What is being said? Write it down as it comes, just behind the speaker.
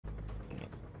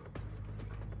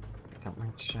Got my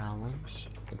challenge.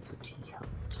 It's a tea hut.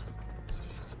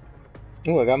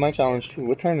 Oh, I got my challenge too.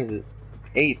 What time is it?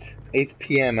 8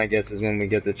 p.m. I guess is when we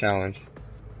get the challenge.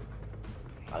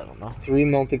 I don't know. 3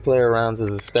 multiplayer rounds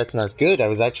as a Spetsnaz. Good. I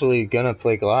was actually gonna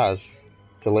play Glass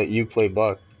to let you play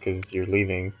Buck because you're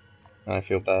leaving. And I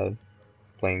feel bad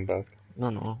playing Buck.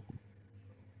 No.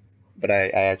 But I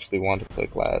actually want to play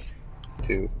Glass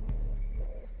too.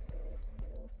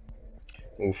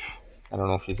 Oof. I don't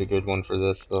know if he's a good one for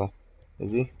this though.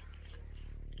 Is he?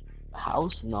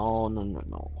 House? No.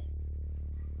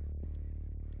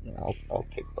 Yeah, I'll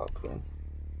take Buck then.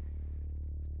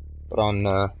 But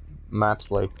on maps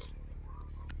like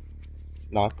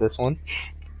not this one,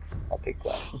 I'll take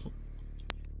Glass.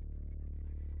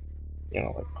 You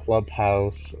know, like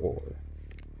Clubhouse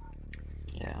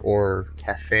Yeah. or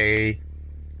Cafe.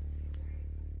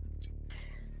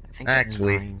 I think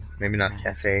Actually, maybe not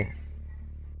Cafe.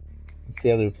 It's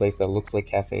the other place that looks like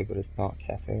Cafe, but it's not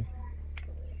Cafe.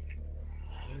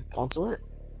 Consulate?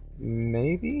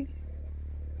 Maybe?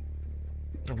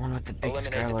 The one with the big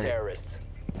Eliminate the skylight. terrorists.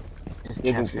 Is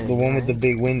Yeah, cafe, the one with the right?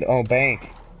 big window. Oh, Bank.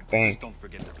 Just Bank. don't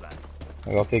forget the plan.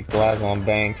 Like, I'll take Glass on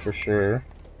Bank for sure.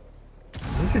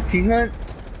 Is this a tea hunt?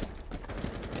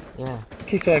 Yeah.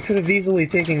 Okay, so I could have easily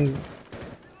taken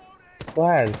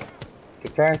Glass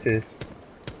to practice.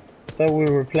 Thought we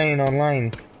were playing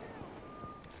online.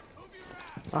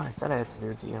 Oh, I said I had to do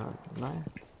a tea hut, didn't I?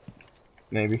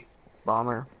 Maybe.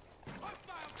 Bomber.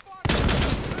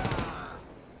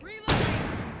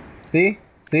 See?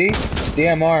 See?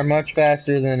 DMR much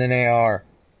faster than an AR.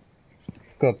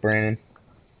 Look up, Brandon.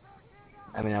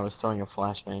 I mean, I was throwing a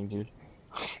flashbang, dude.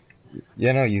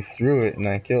 Yeah, no, you threw it and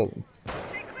I killed him.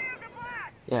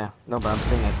 Yeah, no, but I'm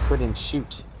saying I couldn't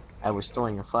shoot. I was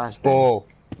throwing a flashbang. Bull.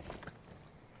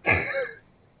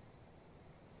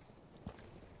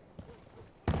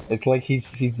 It's like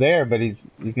he's there, but he's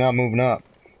not moving up.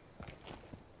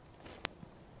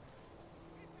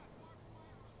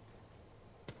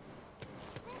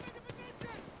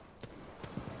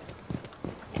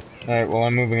 Alright, well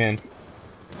I'm moving in.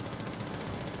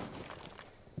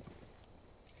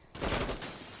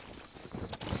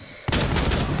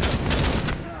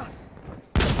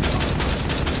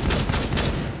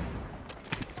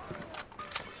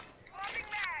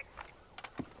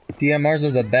 DMRs are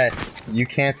the best. You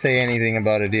can't say anything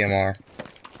about a DMR.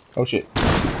 Oh shit.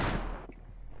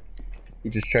 He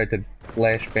just tried to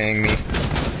flashbang me.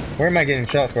 Where am I getting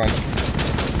shot from?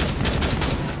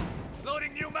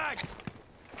 Loading new mag.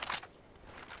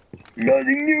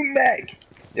 Loading new mag!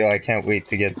 Yo, I can't wait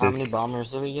to get How this. many bombers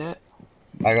did we get?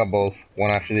 I got both, one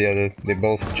after the other. They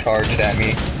both charged at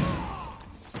me.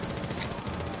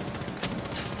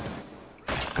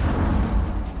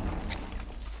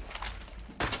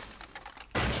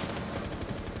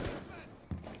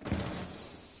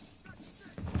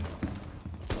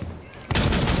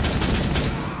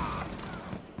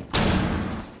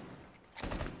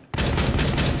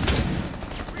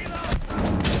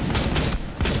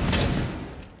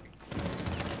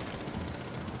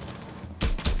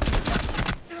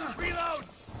 Reload.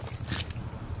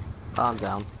 Calm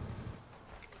down.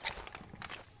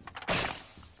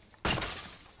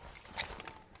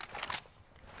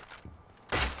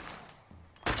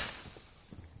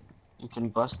 You can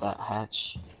bust that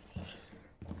hatch.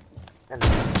 And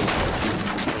then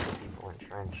the people in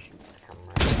trench come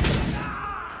right.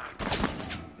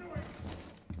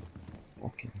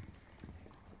 Okay.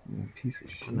 You piece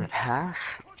of shit. I'm at half.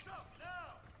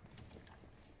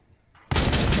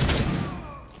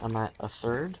 I'm at a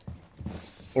third.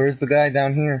 Where's the guy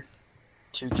down here?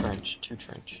 Two trench.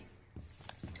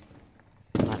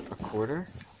 I'm at a quarter.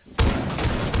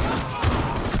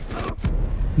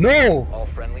 No! All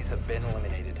friendlies have been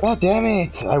eliminated. God damn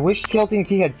it! I wish Skeleton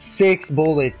Key had 6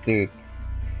 bullets, dude.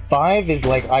 5 is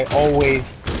like I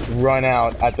always run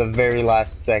out at the very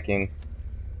last second.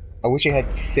 I wish it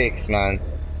had 6, man.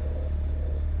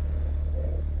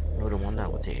 I would have won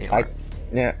that with the AR.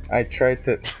 I tried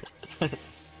to.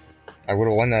 I would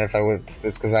have won that if I would.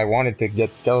 It's because I wanted to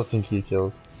get Skeleton Key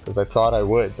kills. Because I thought I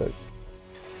would, but.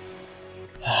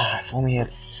 If only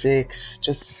had 6.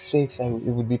 Just 6, it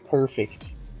would be perfect.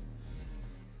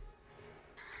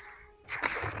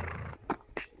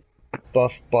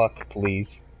 Buff Buck,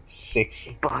 please. 6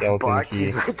 Skeleton Buck, Key.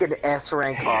 he's like an S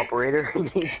rank operator. He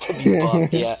needs to be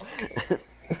buffed, yeah.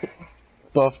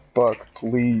 Buff Buck,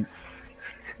 please.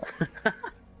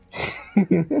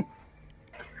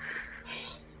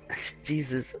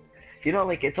 Jesus. You know,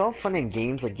 like, it's all fun and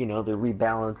games, like, you know, the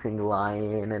rebalancing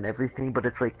Lion and everything, but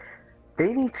it's like,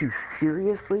 they need to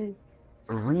seriously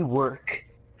rework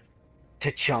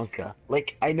Tachanka.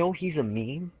 Like, I know he's a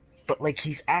meme, but like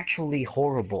he's actually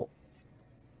horrible.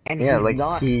 And Yeah, he's like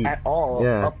not he, at all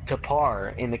yeah, up to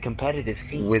par in the competitive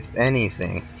scene. with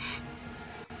anything.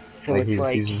 So Like it's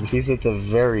like, he's at the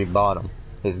very bottom.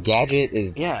 His gadget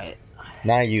is yeah,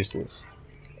 not useless.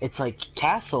 it's like with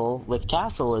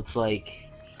Castle, it's like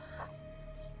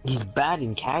he's bad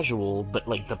in casual, but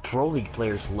like the pro league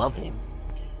players love him.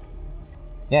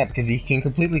 Yeah, because he can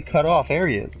completely cut off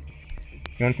areas.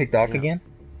 You want to take Doc Yeah. again?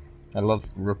 I love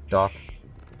Rook Doc.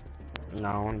 No,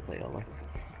 I want to play Ola.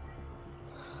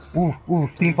 Ooh,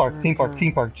 theme park, theme park,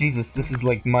 theme park. Jesus, this is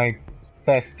like my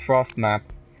best Frost map.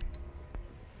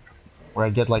 Where I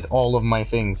get like all of my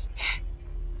things.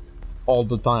 All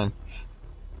the time.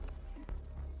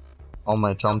 All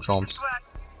my chomps.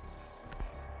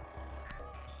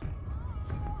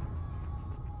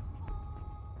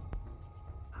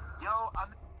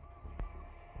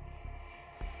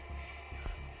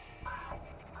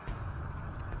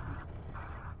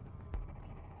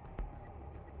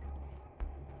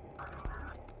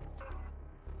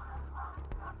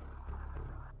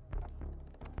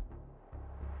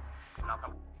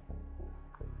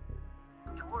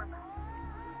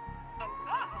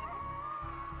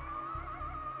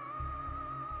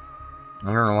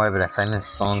 I don't know why, but I find this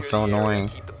song so annoying.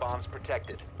 Keep the bombs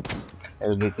protected.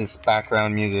 Or this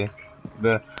background music.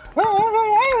 The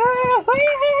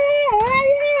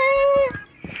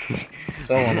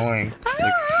so annoying.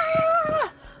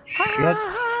 Like, shut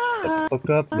the fuck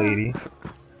up, lady.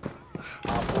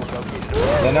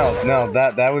 Yeah, no,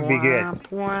 that would be good.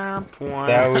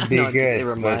 That would be No, good. It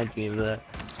reminds me of that.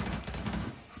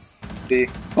 The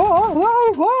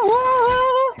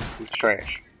it's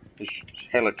trash. It's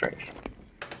hella trash.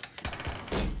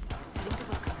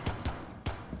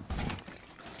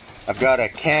 I've got a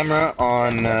camera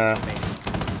on that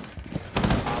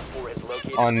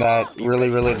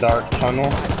really dark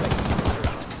tunnel.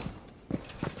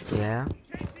 Yeah.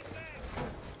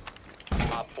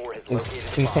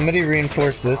 Can somebody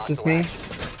reinforce this with me?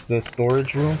 The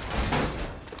storage room?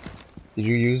 Did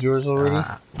you use yours already?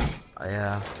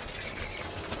 Yeah.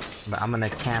 But I'm gonna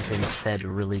camp in said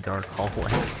really dark hallway.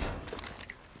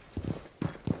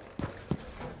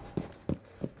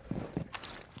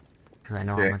 Cause I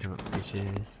know how much of a bitch it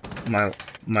is.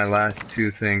 My last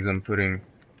two things I'm putting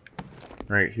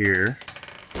right here.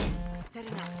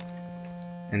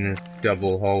 In this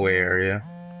double hallway area.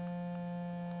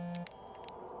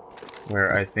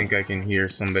 Where I think I can hear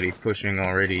somebody pushing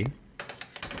already.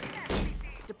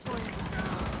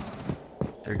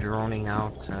 They're droning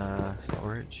out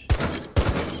storage.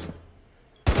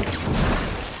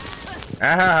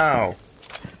 Ow!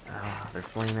 Oh, they're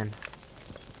flaming.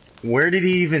 Where did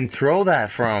he even throw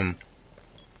that from?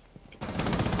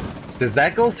 Does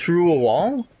that go through a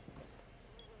wall?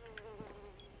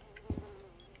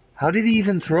 How did he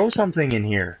even throw something in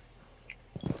here?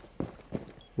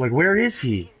 Like, where is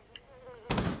he?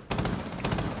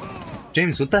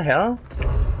 James, what the hell?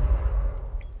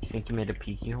 You think he made a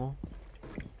peeky hole?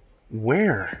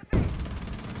 Where?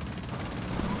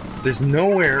 There's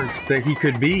nowhere that he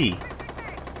could be.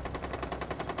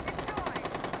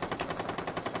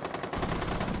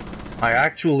 I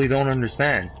actually don't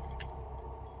understand.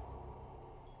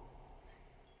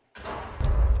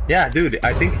 Yeah, dude,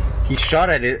 I think he shot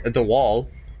at it at the wall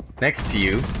next to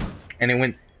you, and it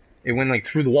went like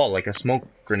through the wall like a smoke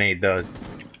grenade does.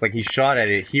 Like he shot at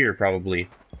it here probably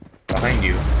behind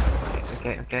you.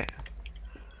 Okay.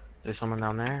 There's someone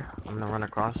down there. I'm gonna run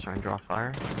across, try and draw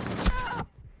fire.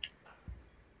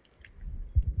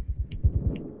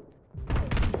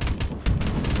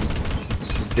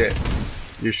 Shit.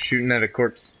 You're shooting at a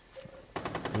corpse.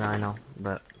 No, I know,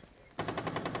 but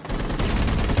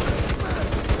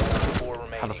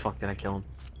how the fuck did I kill him?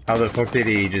 How the fuck did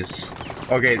he just...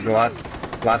 Okay, the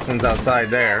last one's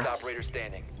outside there.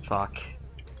 Fuck.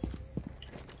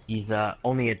 He's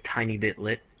only a tiny bit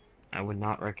lit. I would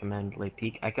not recommend late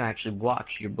peek. I can actually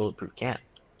watch your bulletproof camp.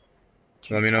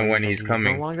 Let me know when he's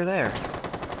coming. No longer there.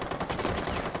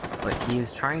 But he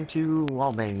is trying to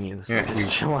wallbang you, so Yeah,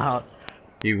 just chill out.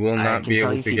 He will not be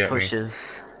able to get me.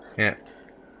 Yeah.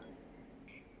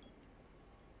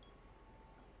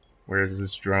 Where's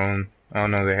this drone? Oh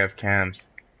no, they have cams.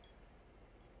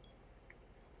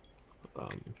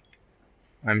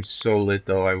 I'm so lit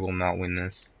though, I will not win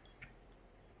this.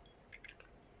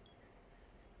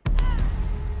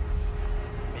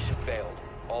 Mission failed.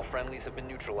 All friendlies have been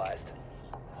neutralized.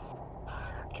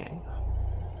 Okay.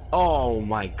 Oh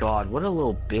my god, what a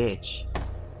little bitch.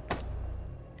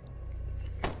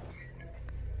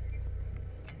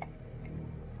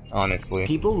 Honestly.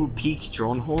 People who peek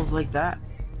drone holes like that,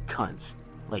 cunts.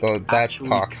 Like, Oh, that's actually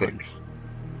toxic. cunts.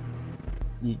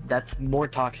 That's more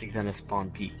toxic than a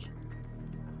spawn peak.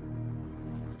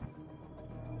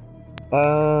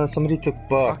 Somebody took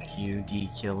Buck. Fuck you, D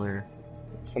killer.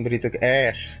 Somebody took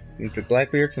Ash. Somebody took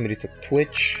Blackbeard. Somebody took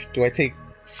Twitch. Do I take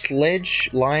Sledge,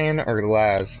 Lion, or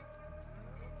Laz?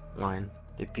 Lion.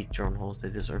 They peeked drone holes. They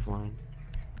deserve lion.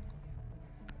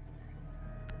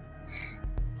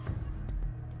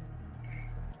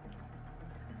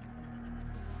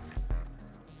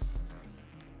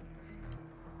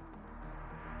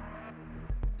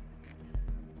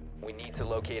 We need to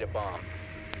locate a bomb.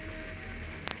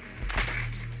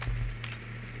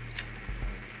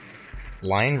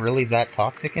 Lion really that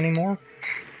toxic anymore?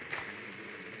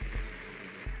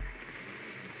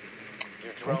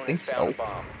 Your don't drone think has found so. a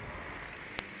bomb.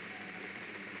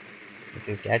 Like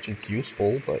his gadget's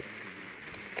useful, but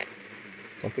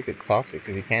don't think it's toxic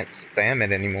because you can't spam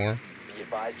it anymore. Be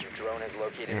advised your drone has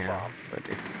located a Yeah, bomb. but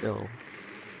it's still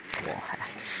wall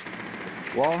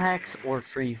hacks. Wall hacks or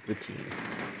freeze the team.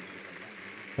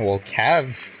 Well,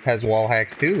 Cav has wall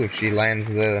hacks too if she lands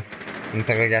the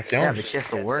interrogation. Yeah, but she has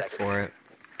to work for it.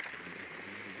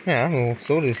 Yeah, well,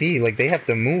 so does he. Like, they have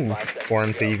to move for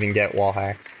him to even get wall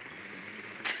hacks.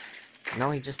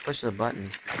 No, he just pushes a button.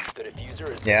 The diffuser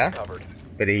is Yeah? covered.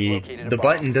 But Located a the bomb.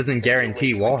 button doesn't Make your way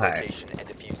guarantee to wall its hacks. location and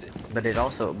defuse it. But it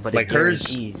also, Like, it hers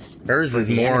guarantees is for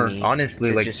the more, enemy honestly,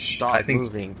 to like, just stop I think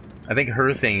moving.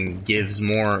 her thing gives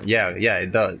more, yeah,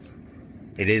 it does.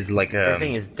 It is like Her a,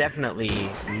 thing is definitely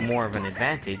more of an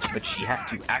advantage, but she has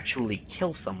to actually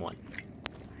kill someone.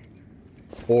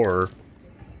 or,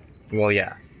 well,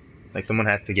 yeah. Like, someone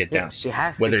has to get Yeah, down. she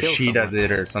has to Whether kill she someone. does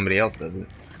it or somebody else does it.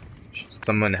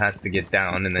 Someone has to get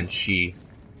down and then she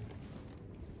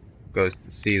goes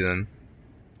to see them.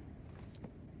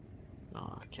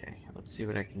 Okay, let's see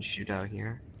what I can shoot out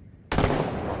here.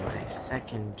 My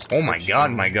second. Oh my god,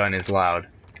 touchdown. my gun is loud.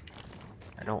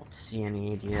 I don't see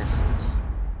any ADSs.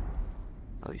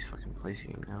 Oh, he's fucking placing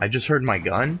him now. I just heard my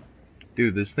gun?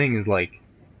 Dude, this thing is like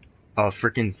a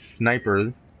freaking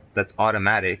sniper that's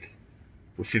automatic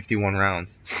with 51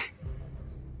 rounds.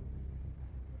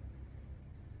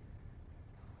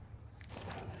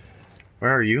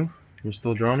 Where are you? You're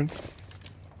still droning?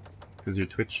 Because your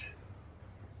Twitch.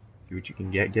 See what you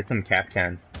can get. Get some cap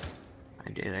cans.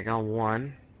 I did. I got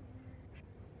one.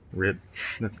 Rip.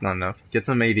 That's not enough. Get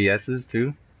some ADSs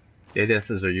too.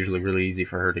 ADSs are usually really easy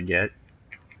for her to get.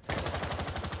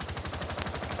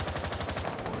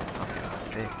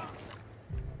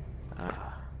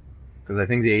 Because I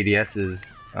think the ADSs,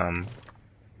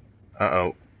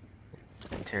 uh-oh.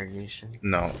 Interrogation.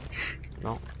 No.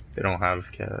 No. They don't have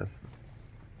Kev.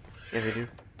 Yeah, they do.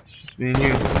 It's just me and you.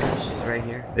 She's right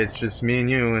here. It's just me and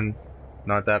you and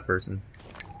not that person.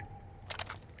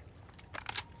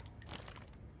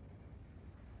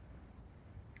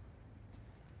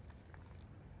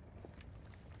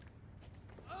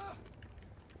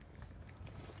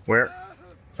 Where?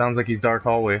 Sounds like he's dark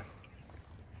hallway.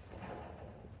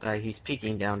 He's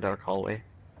peeking down dark hallway.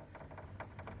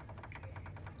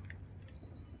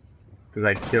 Because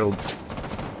I killed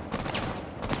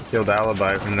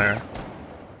Alibi from there.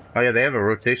 Oh yeah, they have a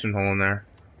rotation hole in there.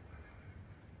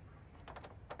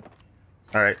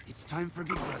 Alright. It's time for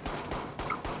Big Brother.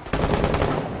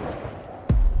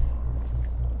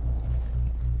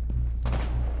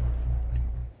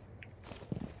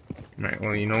 Alright,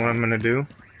 well, you know what I'm gonna do?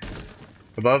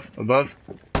 Above, above.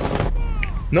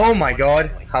 No, my god!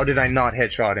 How did I not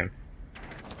headshot him?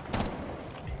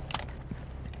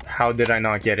 How did I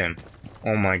not get him?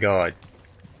 Oh my god.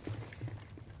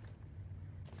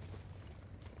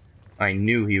 I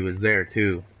knew he was there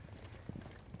too.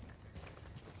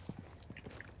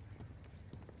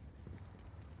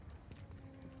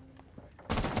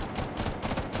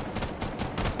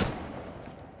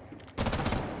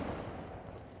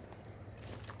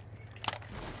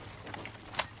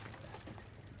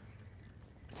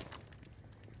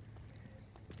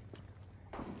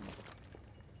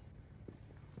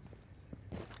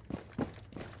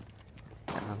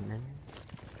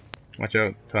 Watch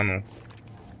out, tunnel.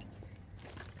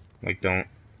 Like, don't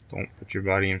put your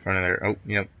body in front of there. Oh,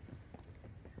 yep.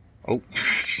 Oh,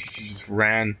 she just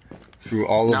ran through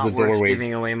all Not of the worth doorways.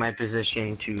 giving away my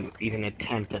position to even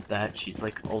attempt at that. She's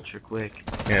like ultra quick.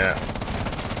 Yeah.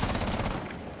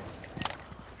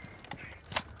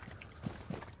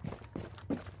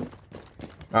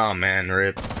 Oh man,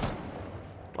 rip.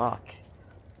 Fuck.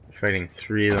 Fighting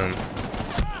 3 of them.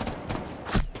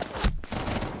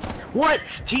 What?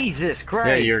 Jesus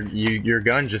Christ! Yeah, your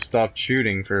gun just stopped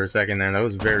shooting for a second there. That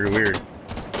was very weird.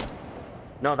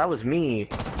 No, that was me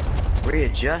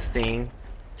readjusting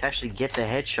to actually get the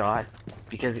headshot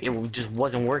because it just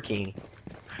wasn't working.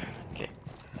 Okay,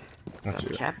 Watch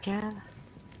it. Cap can?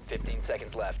 15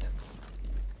 seconds left.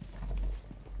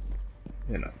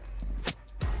 You know.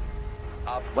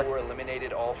 Op What? 4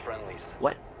 eliminated all friendlies.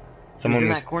 What? Someone He's in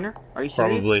was that corner? Are you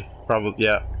serious? probably,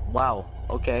 yeah. Wow.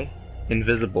 Okay.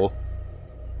 Invisible.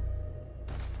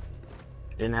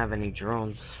 Didn't have any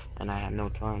drones, and I had no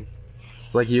time.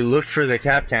 Like, you look for the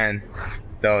cap can.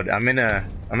 Though, I'm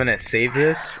gonna save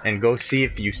this and go see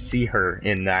if you see her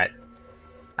in that.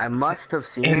 I must have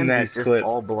seen In him. that He's just clip.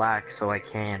 all black, so I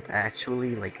can't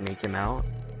actually like make him out.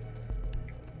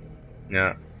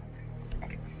 Yeah.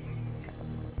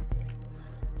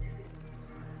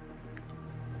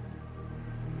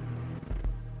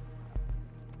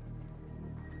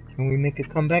 Can we make a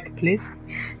comeback, please?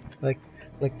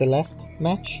 Like the last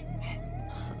match?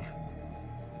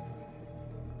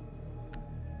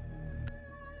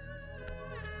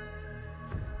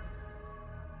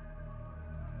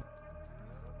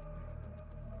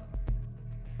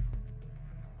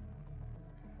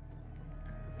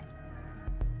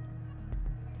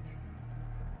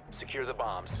 Secure the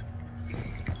bombs.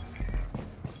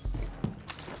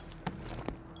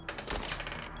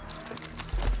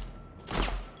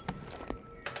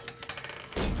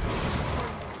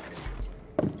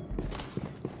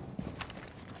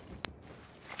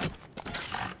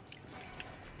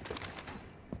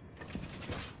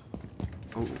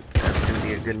 Ooh, that's gonna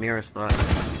be a good mirror spot. Be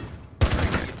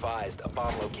advised, a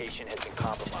bomb location has been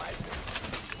compromised.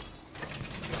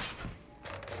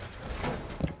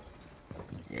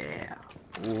 Yeah.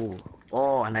 Ooh.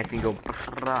 Oh, and I can go.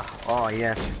 Oh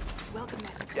yes.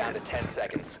 Down to 10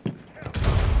 seconds.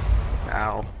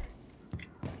 Ow.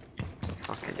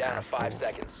 Fucking Down to asshole. 5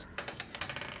 seconds.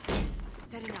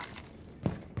 Setting up.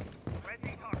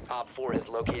 Op 4 has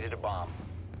located a bomb.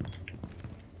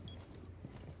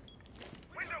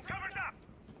 Window covered up.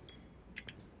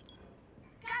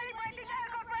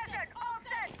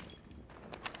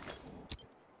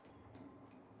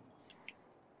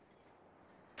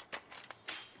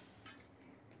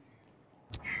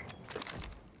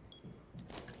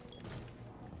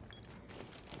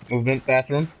 Movement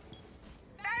bathroom.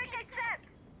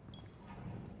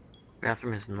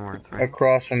 Bathroom is north, right?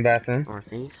 Across from bathroom.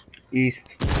 Northeast. East.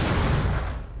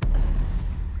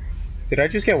 Did I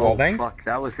just get Oh wallbang? fuck,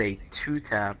 that was a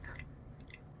 2-tap.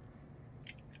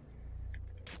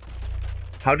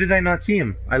 How did I not see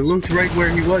him? I looked right where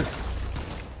he was.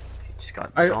 Just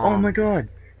got Oh bombed. my god.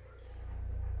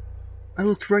 I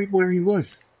looked right where he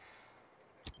was.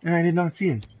 And I did not see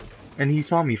him. And he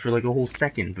saw me for like a whole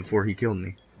second before he killed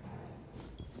me.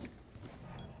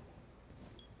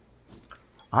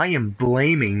 I am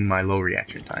blaming my low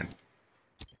reaction time.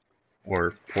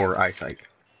 Or poor eyesight.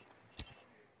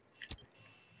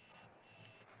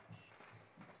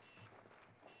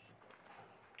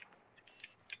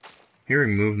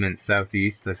 Hearing movement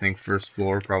southeast, I think first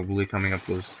floor, probably coming up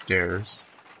those stairs.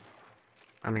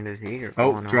 I mean, there's the eater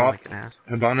Oh, going on dropped. like an ass.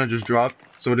 Habana just dropped.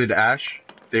 So did Ash.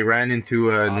 They ran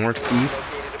into Op 4 northeast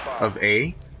located a bomb. of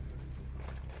A.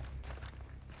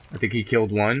 I think he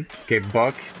killed one. Okay,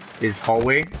 Buck is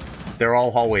hallway. They're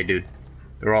all hallway, dude.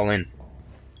 They're all in.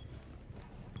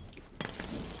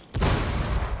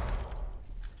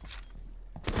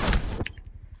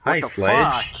 Hi, What the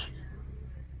Sledge. fuck?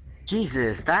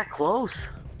 Jesus, that close?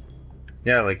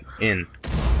 Yeah, like, in.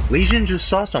 Legion just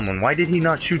saw someone. Why did he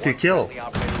not shoot to One kill? friendly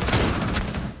operator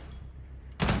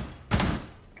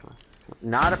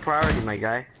Not a priority, my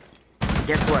guy.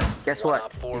 Guess what? Guess One what?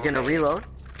 op 4 He's gonna remaining. reload.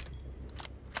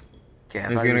 Okay, I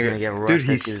He's thought he was gonna get rushed Dude,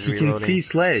 as he was he can reloading. see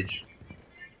Sledge.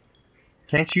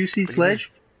 Can't you see What do you mean?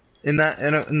 Sledge?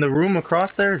 In the room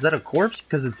across there? Is that a corpse?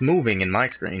 Because it's moving in my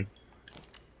screen.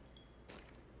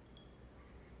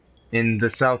 In the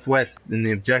southwest, in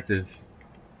the objective.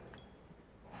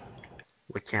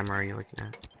 What camera are you looking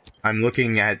at? I'm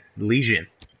looking at Legion.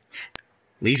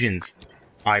 Legion's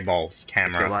eyeballs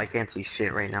camera. Okay, well, I can't see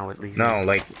shit right now with Legion. No,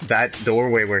 like that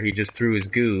doorway where he just threw his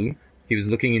goo. He was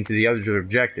looking into the other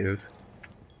objective.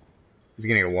 He's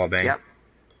gonna get a wall bang. Yep.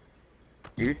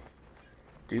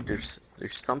 Dude, there's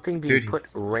something being Dude. put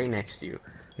right next to you.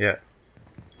 Yeah.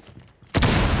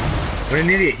 What an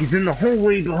idiot! He's in the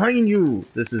hallway behind you.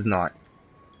 This is not.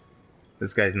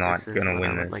 This guy's not This is gonna what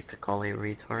win I would this. like to call a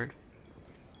retard.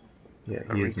 Yeah,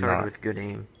 A he is retard not. with good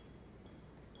aim.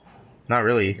 Not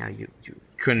really. Now you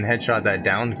Couldn't headshot that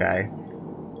downed guy.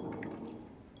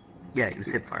 yeah, he was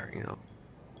hip firing though.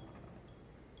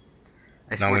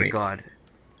 I No, swear when to he- God.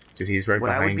 Dude, he's right What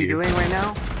I would behind be you. doing right now,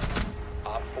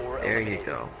 Op 4 there you eliminated.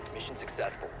 go. Mission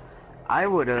successful. I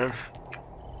would have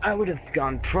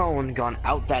gone prone, gone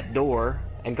out that door,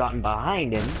 and gotten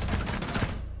behind him,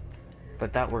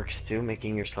 But that works too,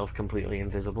 making yourself completely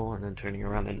invisible and then turning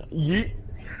around and yeet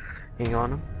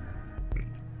on him.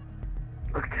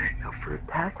 Okay, now for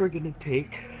attack we're gonna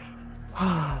take.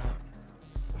 And,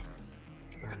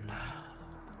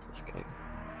 this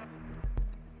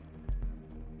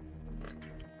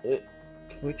guy.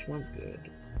 Which one's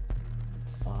good?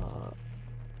 I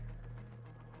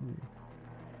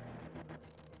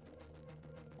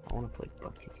wanna play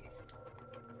Bucky.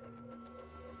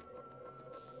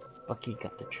 Bucky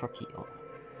got the trucky on.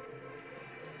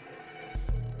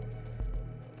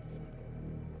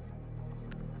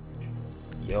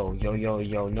 Yo,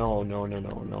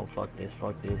 no, fuck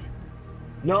this.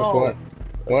 No! What?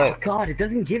 What? Oh god, it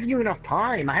doesn't give you enough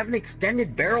time! I have an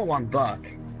extended barrel on Buck!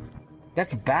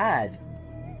 That's bad!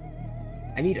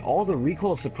 I need all the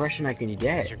recoil suppression I can Use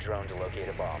get. your drone to locate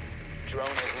a bomb. Drone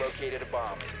has located a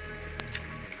bomb.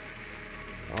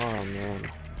 Oh man.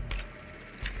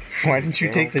 Why didn't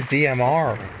you take the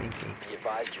DMR? Be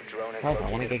advised your drone has I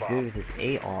wanna located a get bomb. good with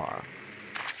this AR.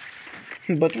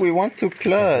 But we want to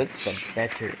clutch.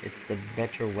 It's the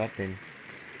better weapon.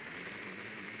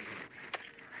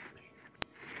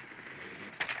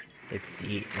 It's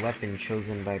the weapon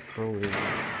chosen by pro league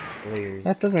players.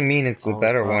 That doesn't mean it's the all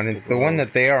better across one. the It's the one globe.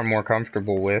 that they are more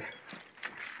comfortable with.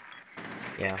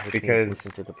 Yeah, which because- means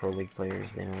listen to the pro league players.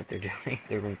 They know what they're doing.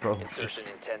 They're in pro league. Insertion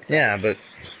in 10 seconds. Yeah, but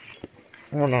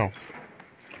I don't know.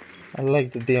 I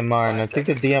like the DMR, and I think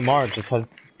the DMR just has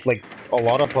like a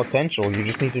lot of potential. You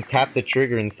just need to tap the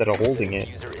trigger instead of holding The it.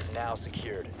 diffuser is now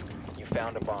secured. You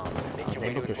found a bomb. Make I was your way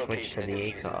able to to its switch to location the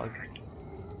and defuse it. ACOG,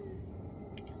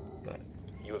 but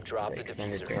You have dropped the the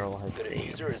extended diffuser. barrel has The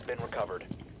stayed. diffuser has been recovered.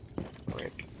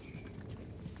 rip.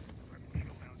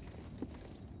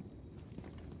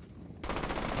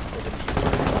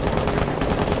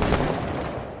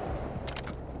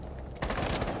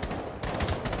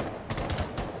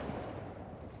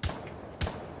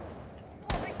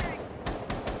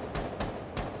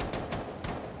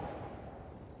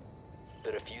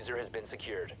 The diffuser has been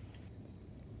secured.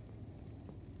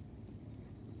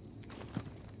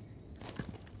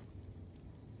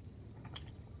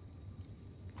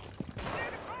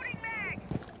 Loading mag!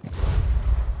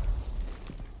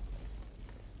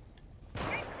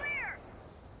 Get clear!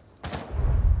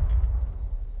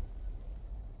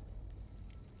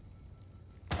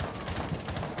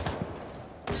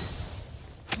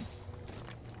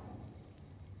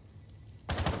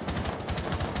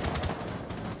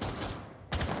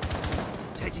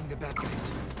 Taking the bad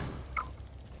guys.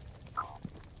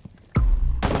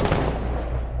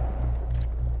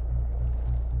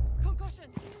 Concussion.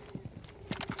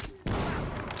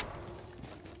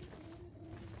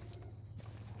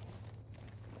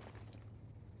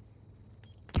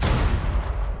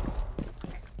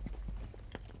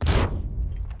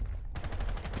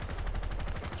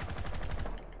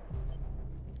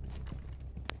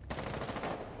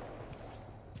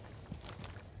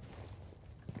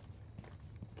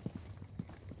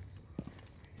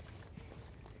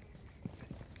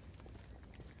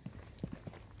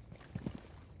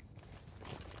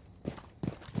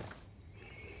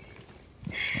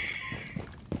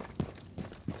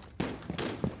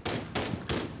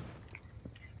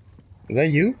 Is that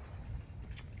you?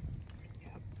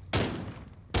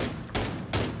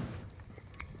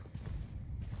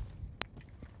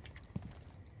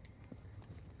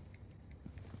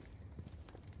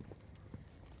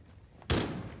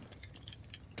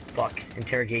 Fuck,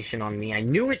 interrogation on me. I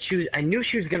knew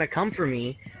she was gonna come for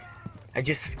me.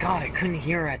 God, I couldn't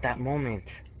hear her at that moment.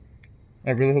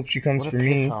 I really hope she comes What for a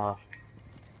me, piss off.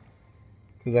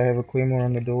 because I have a claymore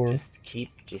on the door.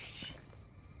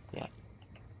 Yeah.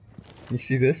 You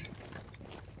see this?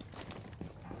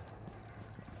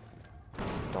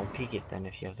 Don't peek it then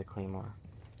if you have the claymore.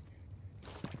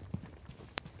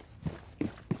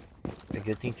 A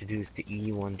good thing to do is to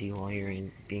E1D while you're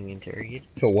being interrogated.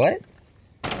 To what?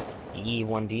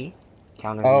 E1D,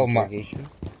 counter Oh, interrogation.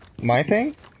 My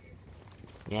thing?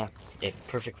 Yeah, it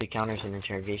perfectly counters an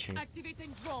interrogation.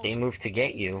 Activating drone. They move to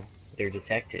get you, they're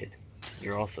detected.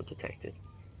 You're also detected.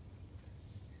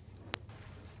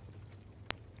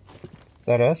 Is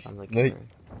that us? Sounds like Like,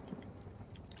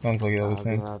 sounds like that was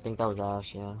him. yeah, I think that was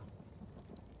Ash, yeah.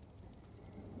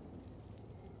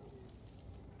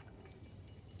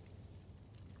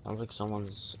 Sounds like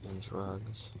someone's in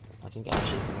drugs. I think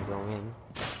Ash is gonna go in.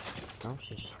 No,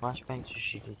 she just flashbang so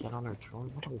she could get on her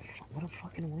drone. What a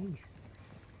fucking waste.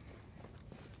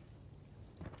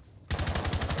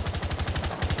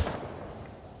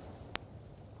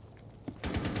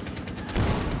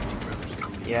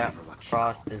 Yeah,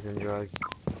 Frost is in drugs.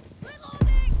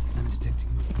 I'm detecting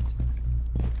movement.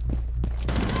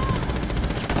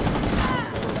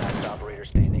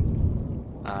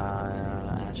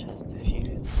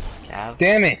 Cav.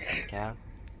 Damn it! Cav.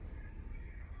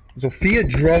 Zofia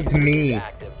drugged me.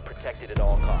 Active, protected at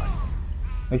all costs.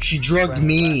 Like, she drugged Friendly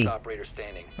me. last operator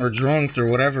standing. Or drunk or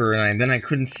whatever, and then I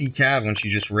couldn't see Cav when she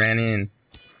just ran in.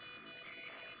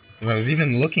 'Cause I was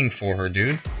even looking for her,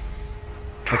 dude.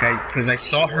 Like, because I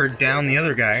saw her down the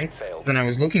other guy, so then I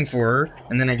was looking for her,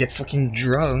 and then I get fucking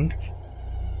drugged.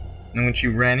 And when she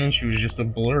ran in, she was just a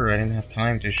blur. I didn't have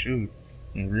time to shoot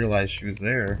and realize she was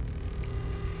there.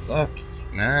 Fuck,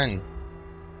 man.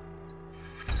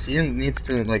 She needs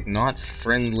to, like, not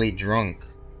friendly drunk.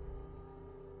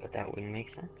 But that wouldn't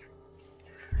make sense.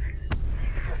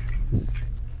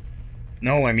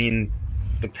 No, I mean,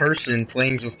 the person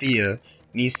playing Zofia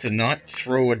needs to not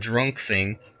throw a drunk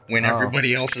thing when Oh.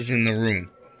 everybody else is in the room.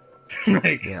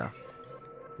 like, Yeah.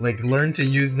 like, learn to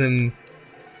use them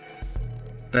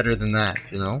better than that,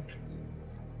 you know?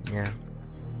 Yeah.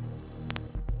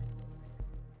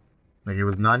 Like, it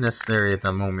was not necessary at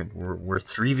that moment. We're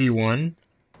 3v1.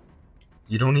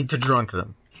 You don't need to drunk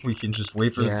them. We can just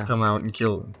wait for them to Yeah. come out and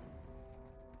kill them.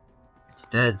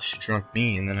 Instead, she drunk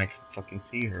me, and then I could fucking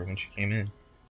see her when she came in.